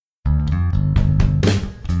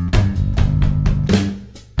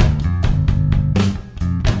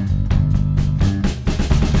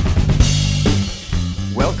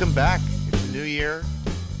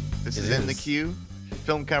This is In the Queue,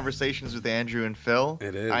 Film Conversations with Andrew and Phil.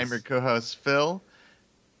 It is. I'm your co-host, Phil.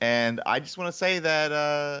 And I just want to say that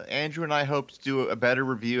Andrew and I hope to do a better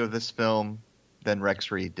review of this film than Rex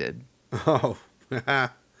Reed did. Oh,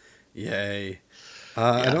 yay.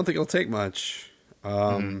 I don't think it'll take much,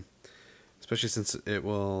 especially since it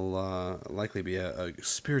will likely be a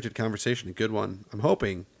spirited conversation, a good one, I'm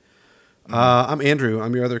hoping. I'm Andrew.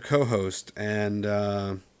 I'm your other co-host. And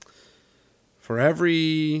for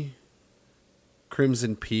every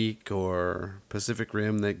Crimson Peak or Pacific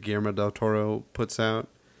Rim that Guillermo del Toro puts out,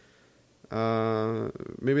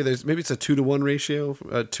 maybe it's a 2-to-1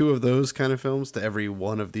 ratio, 2 of those kind of films to every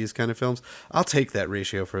one of these kind of films. I'll take that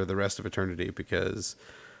ratio for the rest of eternity because,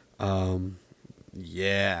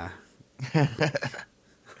 yeah.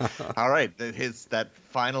 All right, that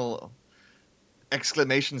final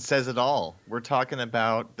exclamation says it all. We're talking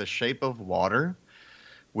about The Shape of Water,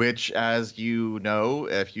 which, as you know,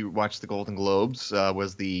 if you watch the Golden Globes,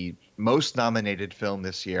 was the most nominated film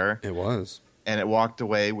this year. It was. And it walked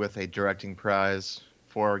away with a directing prize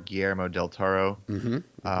for Guillermo del Toro.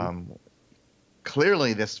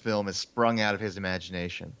 Clearly, this film is sprung out of his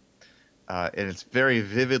imagination, and it's very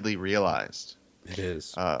vividly realized. It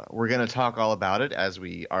is. We're going to talk all about it, as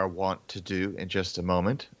we are wont to do, in just a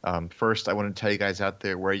moment. First, I want to tell you guys out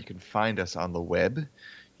there where you can find us on the web.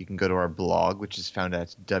 You can go to our blog, which is found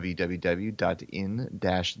at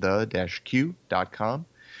www.in-the-q.com.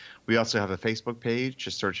 We also have a Facebook page.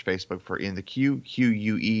 Just search Facebook for In the Queue.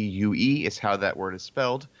 Queue is how that word is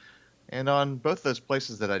spelled. And on both those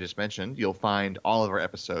places that I just mentioned, you'll find all of our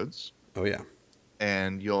episodes. Oh, yeah.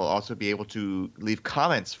 And you'll also be able to leave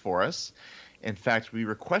comments for us. In fact, we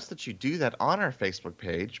request that you do that on our Facebook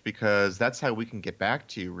page because that's how we can get back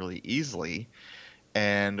to you really easily.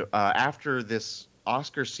 And after this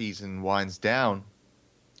Oscar season winds down,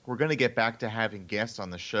 we're going to get back to having guests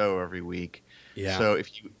on the show every week. Yeah. So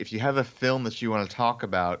if you have a film that you want to talk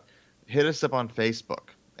about, hit us up on Facebook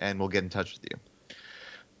and we'll get in touch with you.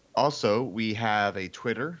 Also, we have a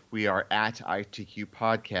Twitter. We are at ITQ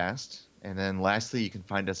Podcast. And then lastly, you can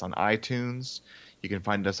find us on iTunes. You can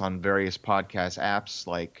find us on various podcast apps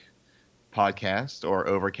like Podcast or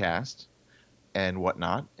Overcast and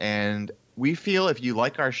whatnot. And we feel if you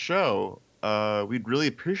like our show, we'd really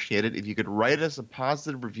appreciate it if you could write us a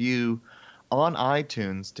positive review on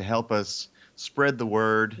iTunes to help us spread the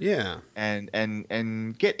word. Yeah. And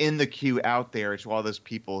get In the Queue out there to all those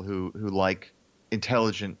people who like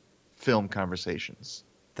intelligent film conversations.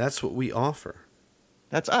 That's what we offer.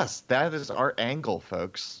 That's us. That is our angle,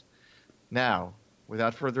 folks. Now,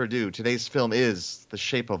 without further ado, today's film is The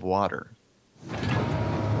Shape of Water.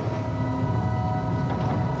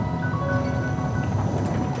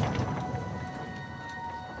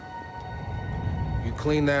 You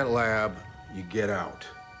clean that lab, you get out.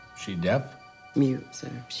 She deaf? Mute,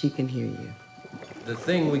 sir. She can hear you. The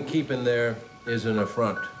thing we keep in there is an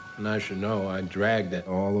affront. And I should know, I dragged it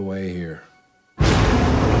all the way here.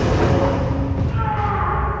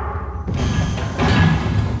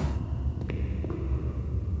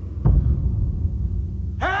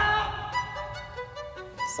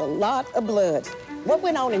 It's a lot of blood. What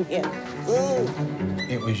went on in here?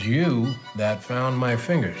 It was you that found my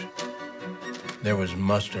fingers. There was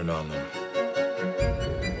mustard on them.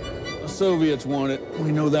 The Soviets want it.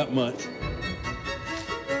 We know that much.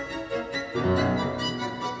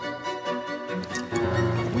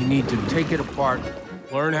 We need to take it apart,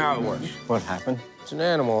 learn how it works. What happened? It's an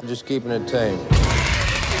animal, just keeping it tame.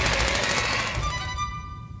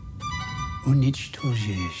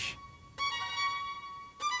 Unичтожишь.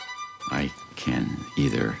 I can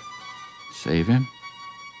either save him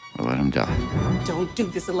or let him die. Don't do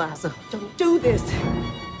this, Eliza. Don't do this.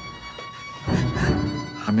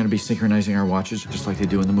 I'm gonna be synchronizing our watches just like they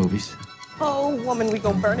do in the movies. Oh, woman, we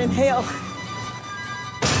gonna burn in hell.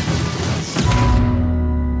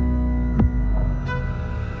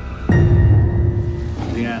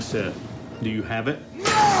 The asset. Do you have it?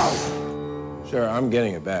 Sure, I'm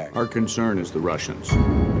getting it back. Our concern is the Russians.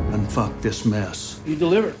 And fuck this mess. You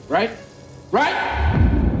delivered, right? Right?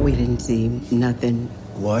 We didn't see nothing.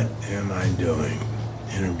 What am I doing?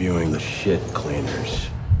 Interviewing the shit cleaners.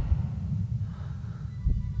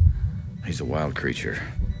 He's a wild creature.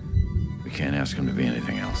 We can't ask him to be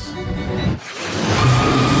anything else.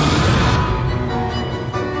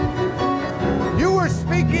 You were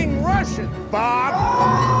speaking Russian, Bob!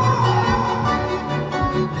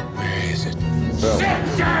 Where is it?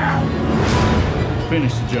 Sit down!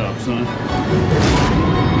 Finish the job, son.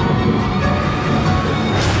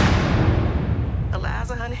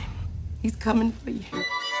 Eliza, honey, he's coming for you.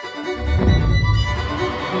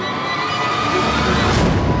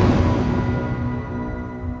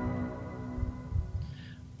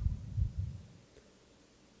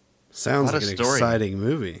 Sounds like an exciting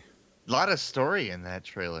movie. A lot of story in that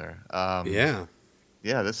trailer. Yeah.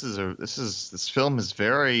 Yeah, this film is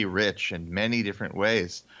very rich in many different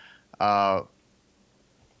ways. The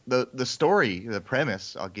story, the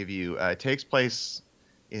premise, I'll give you, takes place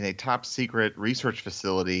in a top secret research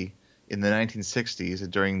facility in the 1960s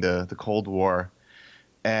during the Cold War,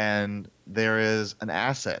 and there is an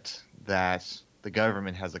asset that the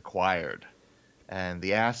government has acquired, and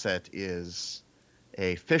the asset is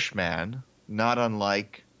a fishman, not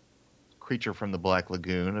unlike Creature from the Black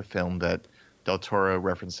Lagoon, a film that Del Toro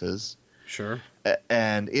references. Sure.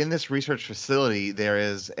 And in this research facility, there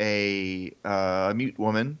is a mute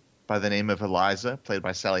woman by the name of Eliza, played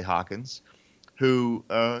by Sally Hawkins, who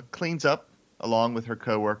cleans up along with her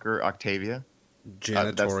coworker Octavia.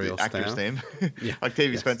 Janitorial that's the actor's staff. name. Yeah.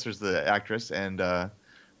 Octavia Yes. Spencer's the actress, and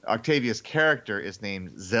Octavia's character is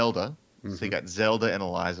named Zelda. Mm-hmm. So you got Zelda and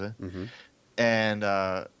Eliza. Mm-hmm. And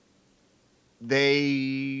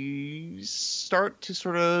they start to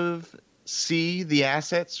sort of see the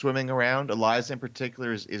asset swimming around. Eliza in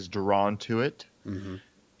particular is drawn to it. Mm-hmm.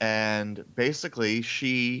 And basically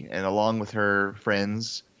she, and along with her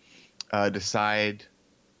friends, decide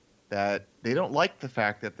that they don't like the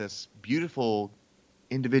fact that this beautiful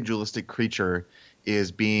individualistic creature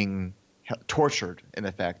is being tortured, in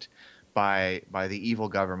effect, by the evil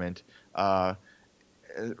government,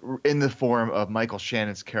 in the form of Michael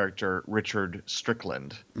Shannon's character, Richard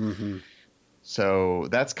Strickland. Mm-hmm. So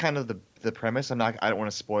that's kind of the premise. I don't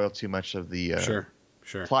want to spoil too much of the sure.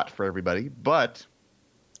 plot for everybody, but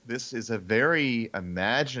this is a very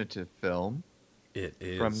imaginative film. It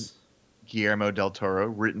is. From Guillermo del Toro,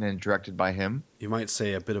 written and directed by him. You might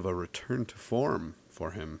say a bit of a return to form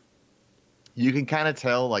for him. You can kind of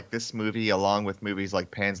tell, like, this movie, along with movies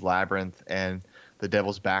like Pan's Labyrinth and The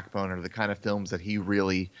Devil's Backbone, are the kind of films that he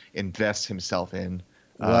really invests himself in.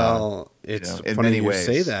 Well, it's in funny many you ways.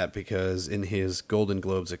 say that, because in his Golden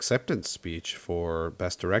Globes acceptance speech for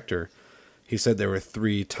Best Director, he said there were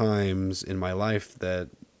 3 times in my life that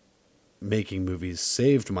making movies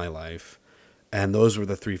saved my life, and those were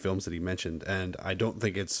the 3 films that he mentioned. And I don't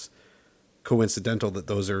think it's coincidental that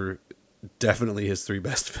those are definitely his 3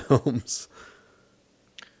 best films.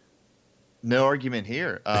 No argument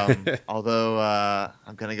here. Although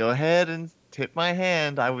I'm going to go ahead and tip my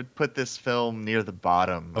hand, I would put this film near the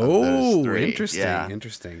bottom of those 3. Interesting. Yeah.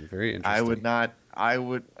 Interesting. Very interesting. I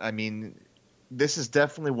mean, this is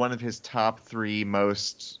definitely one of his top 3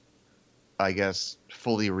 most, I guess,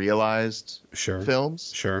 fully realized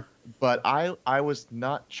films. Sure. But I was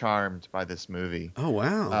not charmed by this movie. Oh,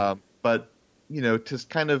 wow. But,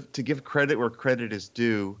 to give credit where credit is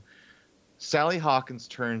due, Sally Hawkins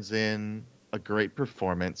turns in a great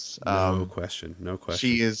performance. No question.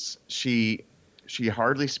 She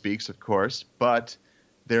hardly speaks, of course, but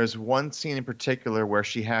there's one scene in particular where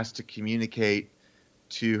she has to communicate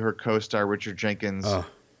to her co-star Richard Jenkins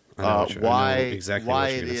why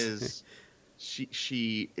it is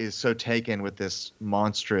she is so taken with this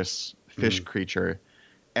monstrous fish creature,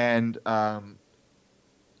 and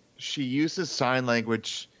she uses sign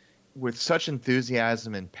language with such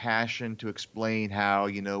enthusiasm and passion to explain how,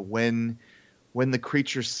 when the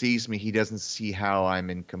creature sees me, he doesn't see how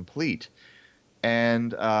I'm incomplete.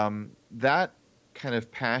 And that kind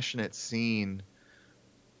of passionate scene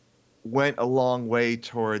went a long way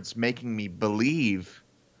towards making me believe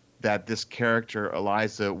that this character,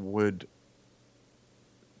 Eliza, would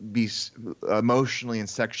be emotionally and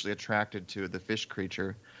sexually attracted to the fish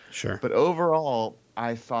creature. Sure. But overall,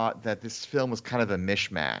 I thought that this film was kind of a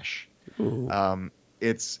mishmash.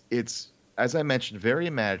 It's as I mentioned, very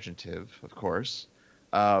imaginative, of course,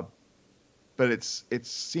 but it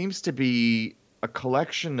seems to be a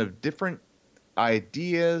collection of different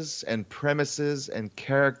ideas and premises and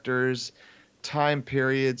characters, time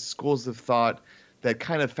periods, schools of thought that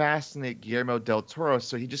kind of fascinate Guillermo del Toro.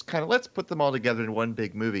 So he just kind of, let's put them all together in one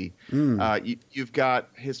big movie. You've got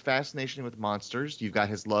his fascination with monsters. You've got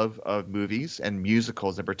his love of movies and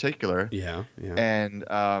musicals in particular. Yeah. And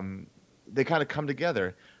they kind of come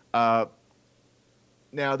together. Now,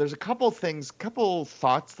 there's a couple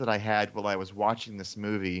thoughts that I had while I was watching this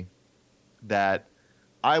movie that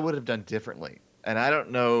I would have done differently. And I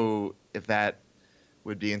don't know if that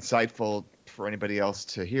would be insightful for anybody else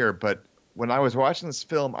to hear, but when I was watching this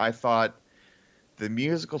film, I thought the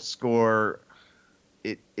musical score,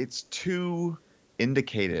 it's too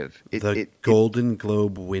indicative. Golden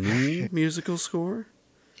Globe winning musical score?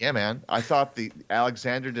 Yeah, man. I thought the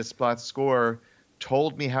Alexander Desplat score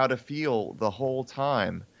told me how to feel the whole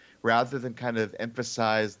time, rather than kind of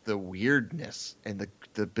emphasize the weirdness and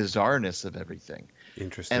the bizarreness of everything.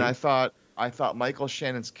 Interesting. And I thought I thought Michael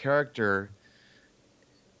Shannon's character,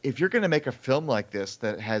 if you're going to make a film like this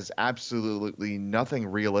that has absolutely nothing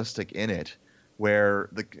realistic in it, where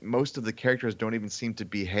most of the characters don't even seem to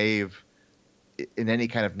behave in any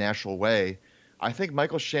kind of natural way, I think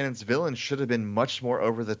Michael Shannon's villain should have been much more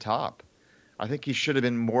over the top. I think he should have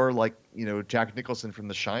been more like, Jack Nicholson from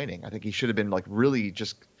The Shining. I think he should have been like really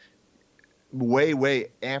just way, way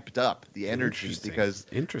amped up the energy because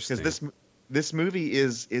this movie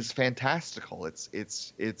is fantastical. It's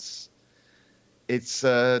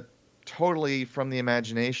totally from the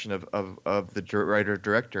imagination of the writer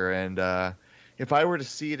director, and if I were to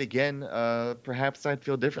see it again, perhaps I'd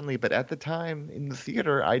feel differently. But at the time in the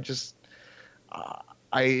theater, I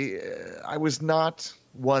was not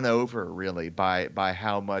won over really by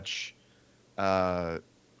how much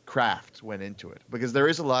craft went into it, because there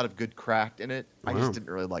is a lot of good craft in it. Wow. I just didn't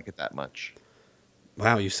really like it that much.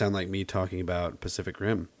 Wow, you sound like me talking about Pacific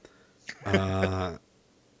Rim,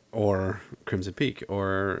 or Crimson Peak,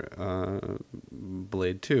 or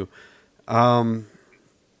Blade 2. But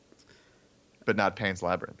not Pan's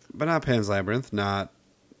Labyrinth. Not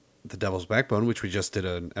The Devil's Backbone, which we just did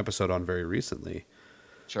an episode on very recently.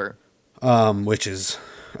 Sure. Which is,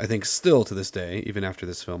 I think, still to this day, even after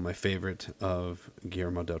this film, my favorite of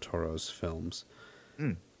Guillermo del Toro's films.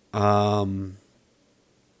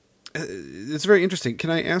 It's very interesting. Can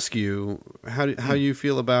I ask you how you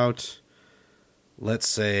feel about, let's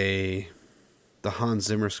say, the Hans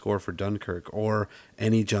Zimmer score for Dunkirk, or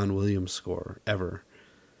any John Williams score ever?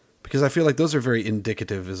 Because I feel like those are very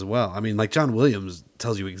indicative as well. I mean, like, John Williams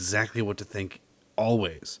tells you exactly what to think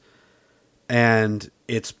always, and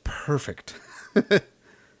it's perfect.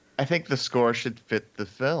 I think the score should fit the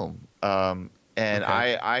film. And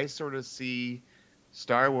okay. I sort of see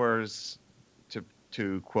Star Wars,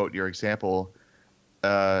 to quote your example,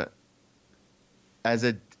 as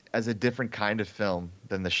a different kind of film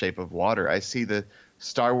than The Shape of Water. I see the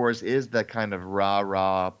Star Wars is that kind of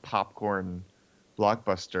rah popcorn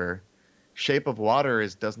blockbuster. Shape of Water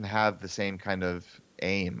doesn't have the same kind of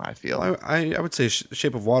aim, I feel. Well, I would say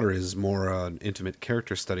Shape of Water is more an intimate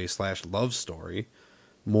character study / love story,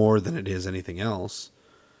 more than it is anything else.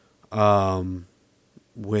 With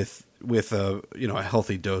a a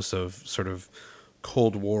healthy dose of sort of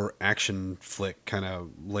Cold War action flick kind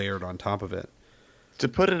of layered on top of it. To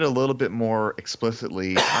put it a little bit more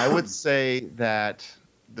explicitly, I would say that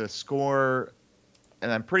the score,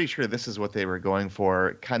 and I'm pretty sure this is what they were going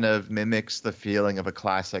for, kind of mimics the feeling of a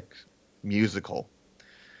classic musical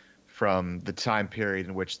from the time period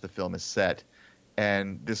in which the film is set.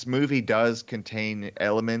 And this movie does contain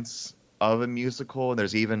elements of a musical. And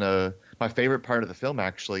there's even my favorite part of the film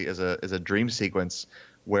actually is a dream sequence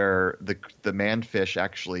where the manfish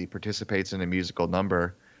actually participates in a musical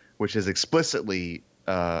number, which is explicitly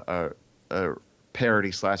a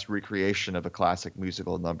parody / recreation of a classic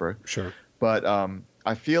musical number. Sure. But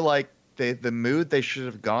I feel like the mood they should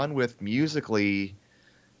have gone with musically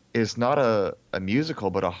is not a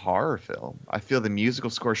musical, but a horror film. I feel the musical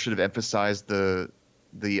score should have emphasized the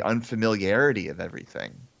unfamiliarity of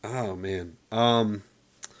everything. Oh, man.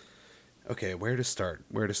 Okay, where to start?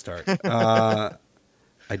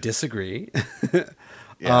 I disagree.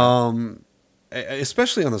 Yeah.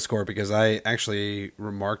 Especially on the score, because I actually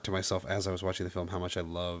remarked to myself as I was watching the film how much I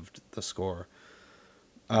loved the score.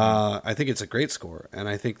 I think it's a great score, and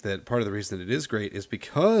I think that part of the reason that it is great is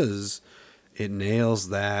because it nails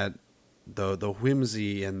that the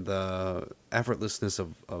whimsy and the effortlessness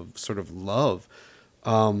of sort of love.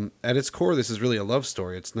 At its core, this is really a love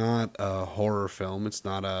story. It's not a horror film. It's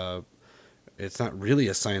not really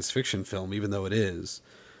a science fiction film, even though it is.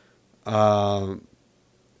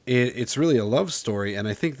 It's really a love story, and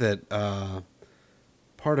I think that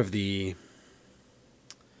part of the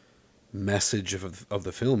message of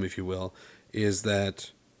the film, if you will, is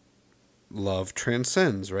that love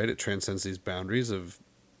transcends, right? It transcends these boundaries of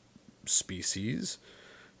species,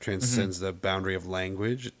 transcends the boundary of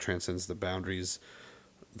language, it transcends the boundaries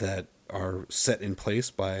that are set in place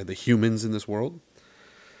by the humans in this world.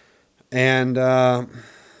 And I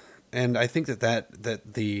think that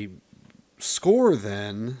the score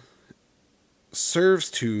then serves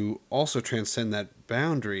to also transcend that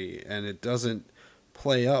boundary, and it doesn't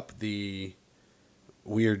play up the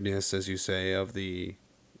weirdness, as you say, of the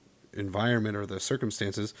environment or the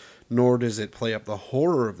circumstances, nor does it play up the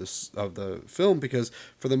horror of the film, because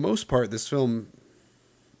for the most part this film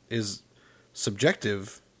is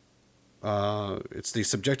subjective. It's the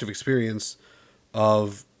subjective experience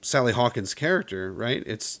of Sally Hawkins' character, right?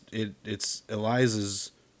 It's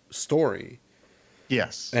Eliza's story.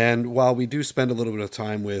 Yes. And while we do spend a little bit of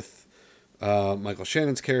time with Michael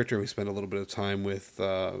Shannon's character. We spent a little bit of time with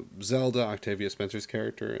Zelda, Octavia Spencer's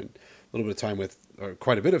character, and a little bit of time with, or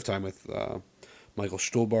quite a bit of time with Michael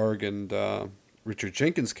Stuhlbarg and Richard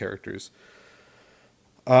Jenkins' characters.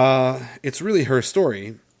 It's really her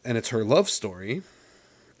story, and it's her love story,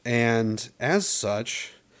 and as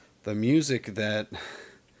such, the music that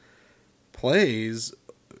plays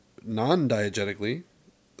non-diegetically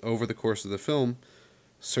over the course of the film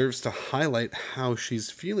serves to highlight how she's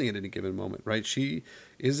feeling at any given moment, right? She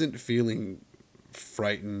isn't feeling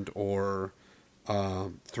frightened or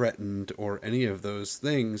threatened or any of those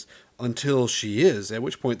things until she is, at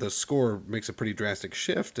which point the score makes a pretty drastic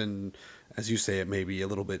shift, and as you say, it may be a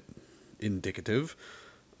little bit indicative.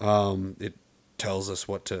 It tells us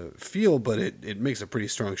what to feel, but it makes a pretty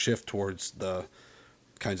strong shift towards the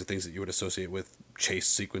kinds of things that you would associate with chase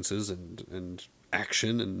sequences and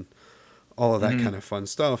action and all of that kind of fun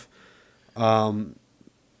stuff.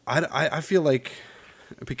 I feel like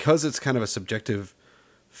because it's kind of a subjective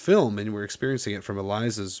film and we're experiencing it from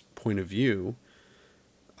Eliza's point of view,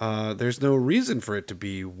 there's no reason for it to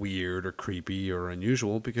be weird or creepy or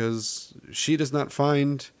unusual because she does not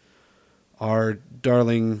find our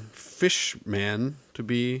darling fish man to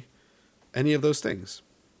be any of those things.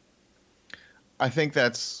 I think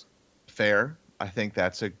that's fair. I think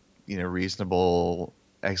that's a reasonable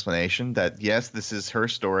explanation that yes, this is her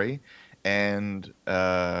story, and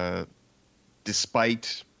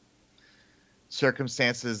despite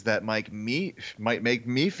circumstances that might make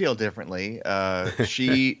me feel differently,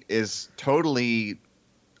 she is totally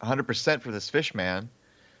 100% for this fish man,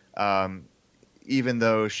 even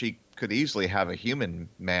though she could easily have a human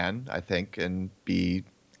man, I think, and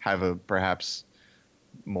have a perhaps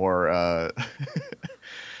more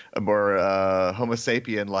a more Homo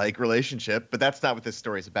sapien like relationship, but that's not what this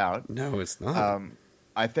story is about. No, it's not.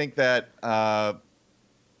 I think that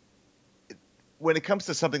when it comes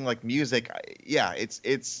to something like music,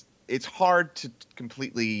 it's hard to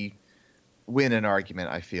completely win an argument,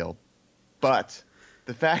 I feel. But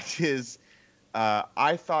the fact is,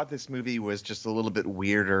 I thought this movie was just a little bit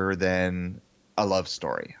weirder than a love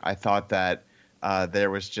story. I thought that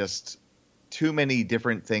there was just too many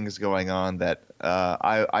different things going on that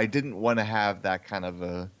I didn't want to have that kind of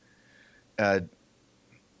a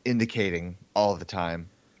indicating all the time,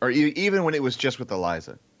 or even when it was just with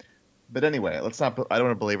Eliza. But anyway, I don't want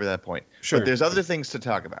to belabor that point. Sure. But there's other things to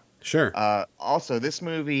talk about. Sure. Also, this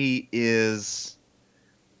movie is,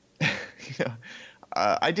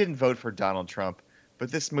 I didn't vote for Donald Trump,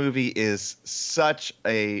 but this movie is such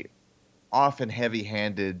a often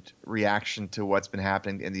heavy-handed reaction to what's been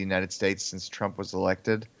happening in the United States since Trump was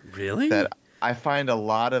elected. Really? That I find a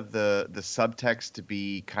lot of the subtext to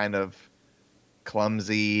be kind of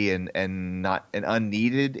clumsy and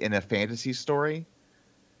unneeded in a fantasy story.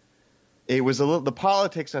 It was the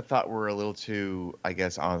politics I thought were a little too, I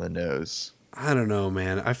guess, on the nose. I don't know,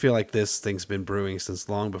 man. I feel like this thing's been brewing since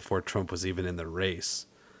long before Trump was even in the race.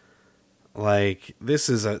 Like, this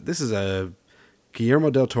is a Guillermo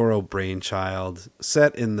del Toro brainchild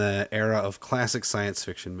set in the era of classic science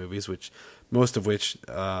fiction movies, most of which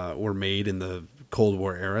were made in the Cold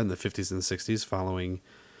War era in the 50s and 60s following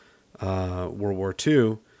World War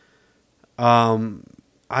II.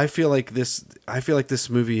 I feel like this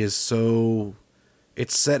movie is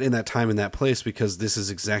it's set in that time and that place because this is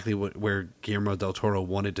exactly where Guillermo del Toro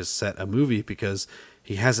wanted to set a movie, because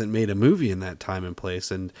he hasn't made a movie in that time and place.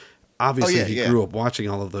 And obviously he grew up watching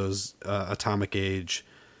all of those atomic age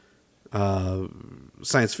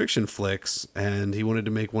science fiction flicks, and he wanted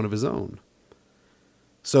to make one of his own.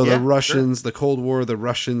 So the Russians, the Cold War, the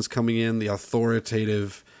Russians coming in, the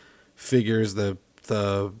authoritative figures, the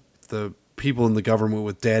people in the government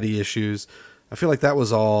with daddy issues. I feel like that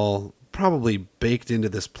was all probably baked into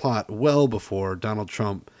this plot well before Donald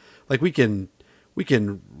Trump. Like, we can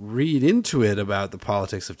read into it about the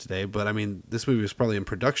politics of today, but I mean, this movie was probably in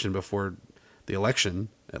production before the election,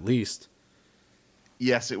 at least.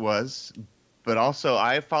 Yes, it was. But also,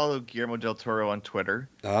 I follow Guillermo del Toro on Twitter.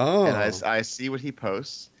 Oh. And I see what he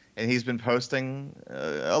posts. And he's been posting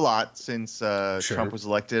a lot since Trump was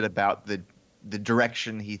elected about the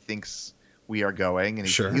direction he thinks we are going. And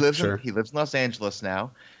he lives in Los Angeles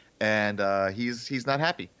now, and he's not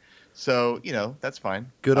happy. So, that's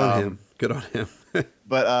fine. Good on him. Good on him.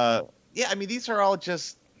 But I mean, these are all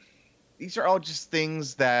just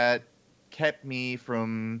things that kept me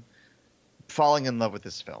from falling in love with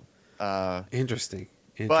this film. Interesting.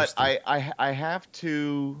 But I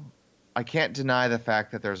can't deny the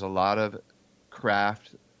fact that there's a lot of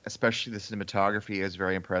craft, especially the cinematography is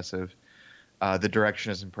very impressive. The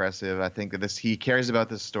direction is impressive. I think that he cares about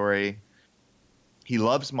this story. he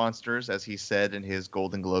loves monsters, as he said in his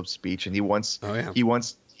Golden Globe speech, and he yeah. he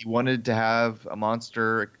wanted to have a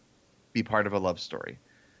monster be part of a love story,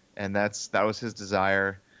 and that was his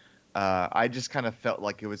desire. I just kind of felt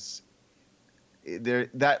like it was there,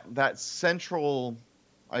 that central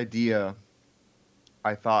idea,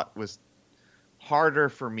 I thought, was harder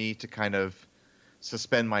for me to kind of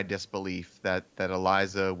suspend my disbelief that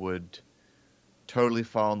Eliza would totally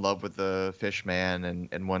fall in love with the fish man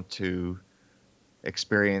and want to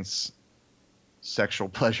experience sexual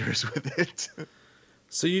pleasures with it.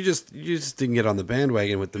 So you just didn't get on the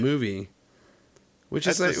bandwagon with the movie, which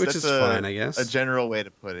is fine, I guess. A general way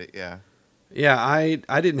to put it, yeah. Yeah,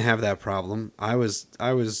 I didn't have that problem. I was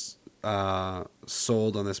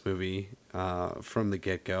sold on this movie from the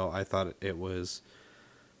get-go. I thought it was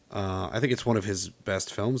I think it's one of his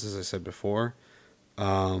best films, as I said before.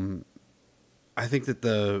 I think that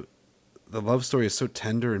the love story is so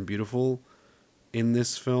tender and beautiful in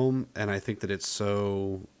this film, and I think that it's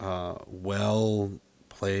so well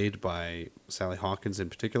played by Sally Hawkins in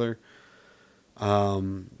particular.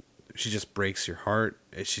 She just breaks your heart.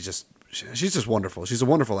 She's just wonderful. She's a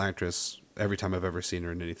wonderful actress every time I've ever seen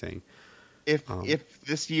her in anything. If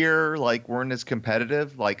this year weren't as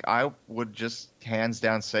competitive, I would just hands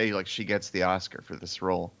down say she gets the Oscar for this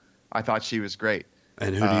role. I thought she was great.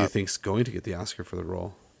 And who do you think's going to get the Oscar for the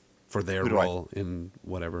role? For their role in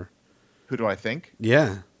whatever? Who do I think?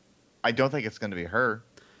 Yeah. I don't think it's going to be her.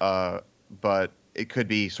 But it could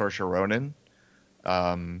be Saoirse Ronan.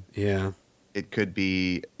 Yeah. It could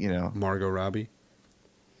be, Margot Robbie.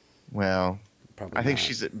 Well, probably I think not.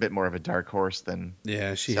 she's a bit more of a dark horse than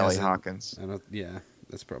Sally Hawkins. Yeah,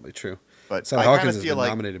 that's probably true. But Sally Hawkins has been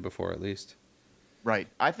nominated before, at least. Right.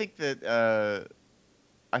 I think that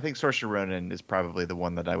I think Saoirse Ronan is probably the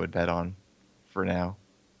one that I would bet on for now.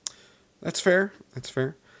 That's fair.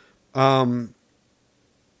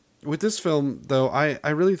 With this film, though, I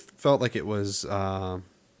really felt like it was one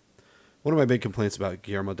of my big complaints about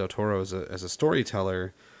Guillermo del Toro as a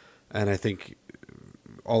storyteller, and I think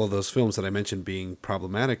all of those films that I mentioned being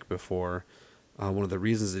problematic before, one of the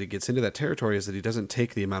reasons that he gets into that territory is that he doesn't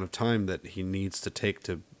take the amount of time that he needs to take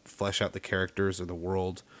to flesh out the characters or the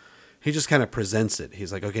world. He just kind of presents it.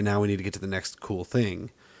 He's like, okay, now we need to get to the next cool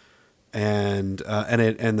thing. And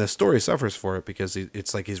the story suffers for it because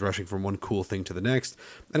it's like he's rushing from one cool thing to the next,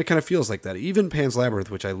 and it kind of feels like that. Even Pan's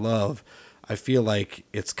Labyrinth, which I love, I feel like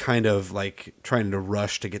it's kind of like trying to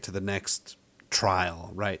rush to get to the next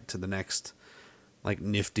trial, right? To the next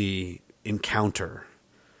nifty encounter,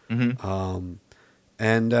 and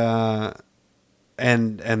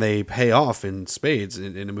they pay off in spades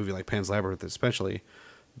in a movie like Pan's Labyrinth, especially,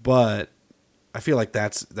 but I feel like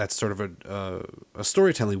that's sort of a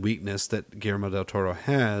storytelling weakness that Guillermo del Toro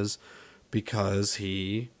has, because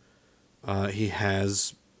he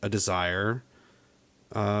has a desire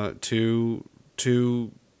to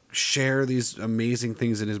share these amazing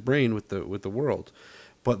things in his brain with the world.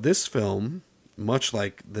 But this film, much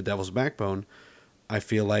like The Devil's Backbone, I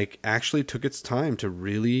feel like actually took its time to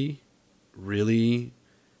really, really.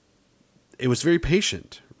 It was very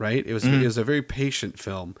patient, right? It was a very patient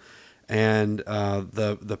film. And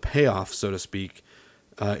the payoff, so to speak,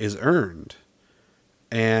 is earned,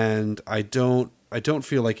 and I don't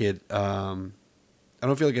feel like it. I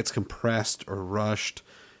don't feel like it's compressed or rushed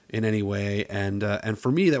in any way. And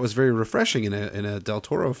for me, that was very refreshing in a Del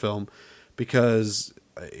Toro film, because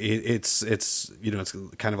it's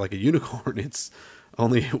kind of like a unicorn. It's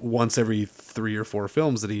only once every 3 or 4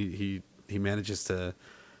 films that he manages to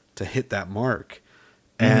hit that mark.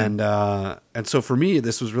 And so for me,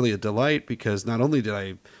 this was really a delight, because not only did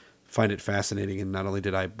I find it fascinating, and not only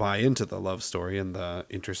did I buy into the love story and the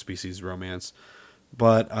interspecies romance,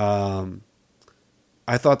 but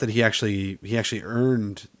I thought that he actually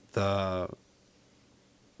earned the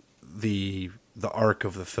arc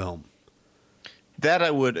of the film. That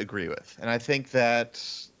I would agree with, and I think that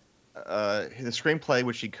the screenplay,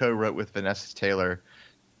 which he co-wrote with Vanessa Taylor,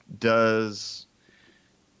 does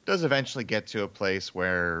eventually get to a place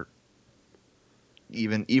where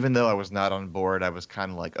even though I was not on board, I was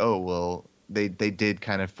kind of like, oh, well, they did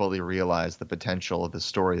kind of fully realize the potential of the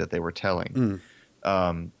story that they were telling.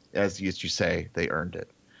 As you say, they earned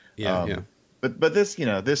it. Yeah. But this,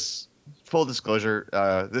 this full disclosure,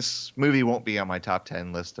 this movie won't be on my top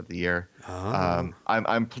 10 list of the year.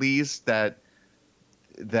 I'm pleased that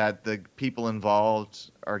the people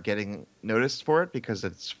involved are getting noticed for it, because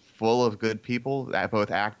it's full of good people,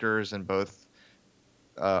 both actors and both.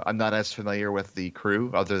 I'm not as familiar with the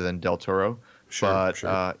crew other than Del Toro,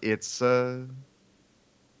 but it's an.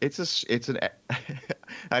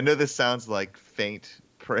 I know this sounds like faint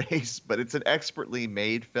praise, but it's an expertly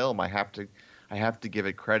made film. I have to give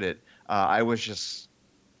it credit. I was just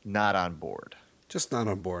not on board. Just not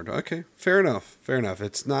on board. Okay, fair enough. Fair enough.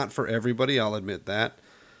 It's not for everybody. I'll admit that.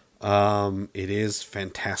 It is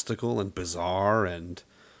fantastical and bizarre and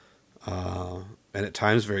at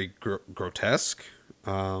times very grotesque.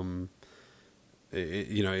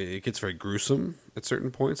 It gets very gruesome at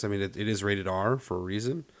certain points. I mean, it is rated R for a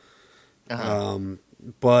reason.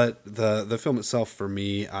 But the film itself, for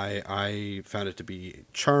me, I found it to be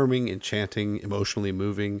charming, enchanting, emotionally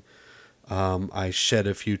moving. I shed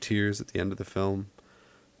a few tears at the end of the film.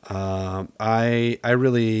 I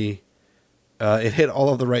really, it hit all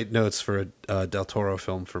of the right notes for a Del Toro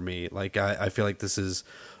film for me. Like, I feel like this is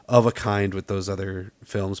of a kind with those other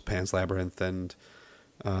films, Pan's Labyrinth and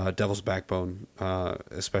Devil's Backbone,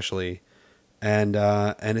 especially. And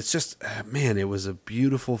it's just, man, it was a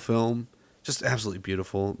beautiful film. Just absolutely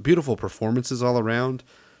beautiful. Beautiful performances all around.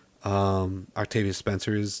 Octavia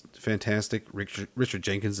Spencer is fantastic. Richard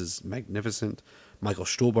Jenkins is magnificent. Michael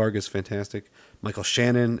Stuhlbarg is fantastic. Michael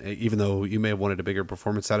Shannon, even though you may have wanted a bigger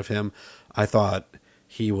performance out of him, I thought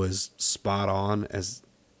he was spot on as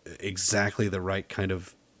exactly the right kind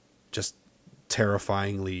of just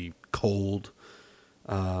terrifyingly cold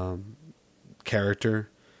character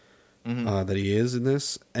that he is in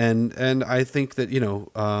this. And I think that,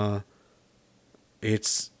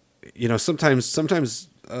 it's, sometimes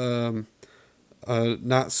a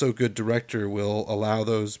not so good director will allow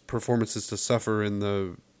those performances to suffer in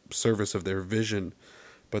the service of their vision,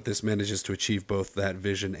 but this manages to achieve both that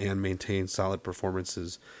vision and maintain solid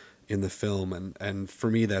performances in the film. And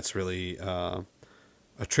for me, that's really a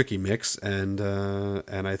tricky mix, and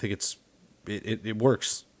I think it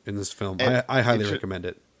works in this film. I highly recommend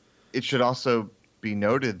it. It should also be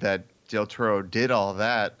noted that Del Toro did all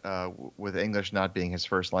that with English not being his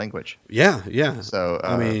first language. Yeah. So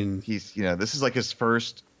I mean, he's this is like his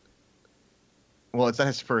first. Well, it's not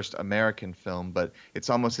his first American film, but it's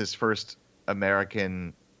almost his first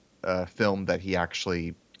American film that he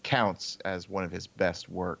actually counts as one of his best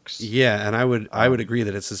works. Yeah, and I would agree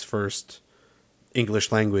that it's his first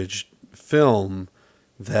English language film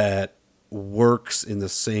that works in the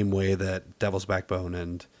same way that Devil's Backbone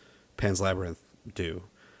and Pan's Labyrinth do.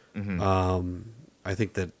 Mm-hmm. I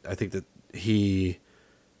think that he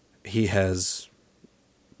has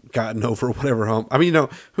gotten over whatever home. I mean,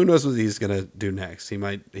 who knows what he's gonna do next? He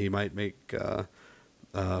might make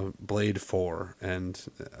Blade 4, and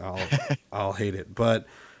I'll hate it. But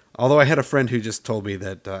although I had a friend who just told me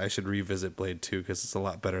that I should revisit Blade 2 because it's a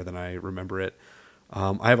lot better than I remember it.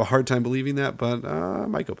 I have a hard time believing that, but I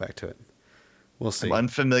might go back to it. We'll see. I'm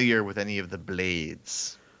unfamiliar with any of the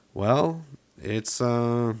Blades. Well, it's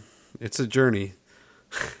a journey.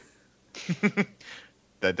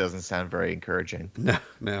 That doesn't sound very encouraging.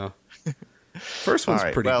 No. First one's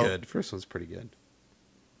pretty good. First one's pretty good.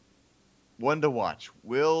 One to watch.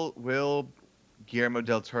 Will Guillermo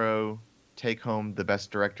del Toro take home the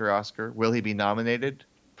Best Director Oscar? Will he be nominated?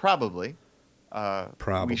 Probably.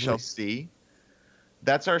 Probably. We shall see.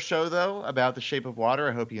 That's our show, though, about The Shape of Water.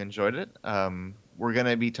 I hope you enjoyed it. We're going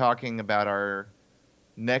to be talking about our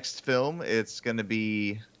next film. It's going to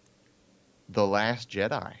be The Last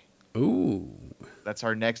Jedi. Ooh. That's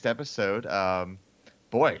our next episode.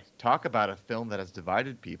 Boy, talk about a film that has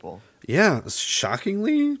divided people. Yeah,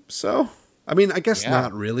 shockingly so. I mean, I guess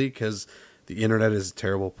not really, because the internet is a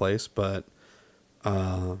terrible place, but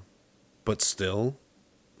still,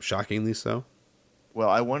 shockingly so. Well,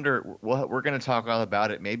 I wonder, we're going to talk all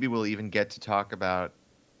about it. Maybe we'll even get to talk about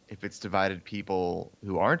if it's divided people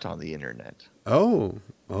who aren't on the internet. Oh,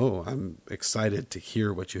 I'm excited to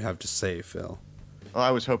hear what you have to say, Phil. Well,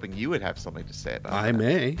 I was hoping you would have something to say about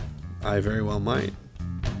that. I very well might.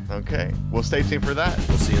 Okay. Well, stay tuned for that.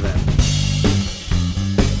 We'll see you then.